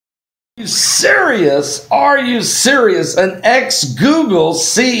Serious? Are you serious? An ex-Google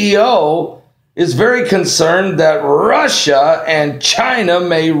CEO is very concerned that Russia and China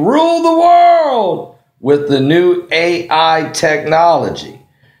may rule the world with the new AI technology.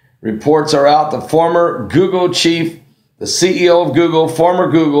 Reports are out the former Google chief, the CEO of Google,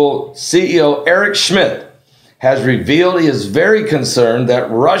 former Google CEO Eric Schmidt, has revealed he is very concerned that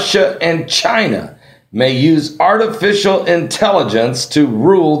Russia and China may use artificial intelligence to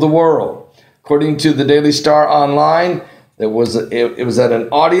rule the world. According to the Daily Star Online, it was at an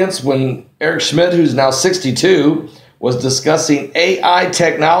audience when Eric Schmidt, who's now 62, was discussing AI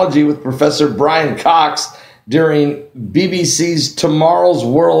technology with Professor Brian Cox during BBC's Tomorrow's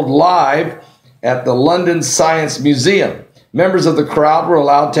World Live at the London Science Museum. Members of the crowd were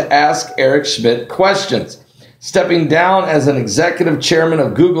allowed to ask Eric Schmidt questions. Stepping down as an executive chairman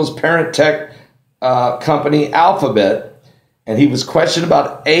of Google's parent tech company Alphabet, and he was questioned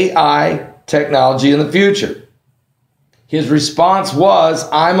about AI technology in the future. His response was,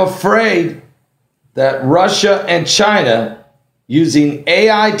 "I'm afraid that Russia and China using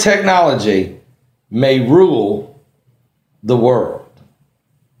AI technology may rule the world."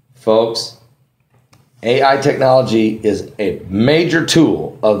 Folks, AI technology is a major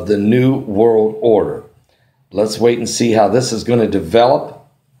tool of the new world order. Let's wait and see how this is going to develop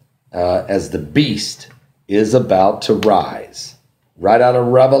as the beast is about to rise. Right out of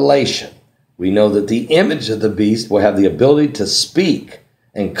Revelation, we know that the image of the beast will have the ability to speak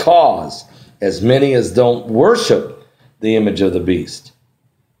and cause as many as don't worship the image of the beast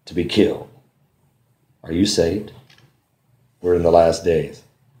to be killed. Are you saved? We're in the last days.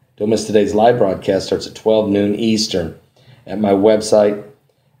 Don't miss today's live broadcast. Starts at 12 noon Eastern at my website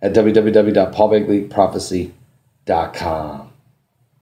at www.paulbegleyprophecy.com.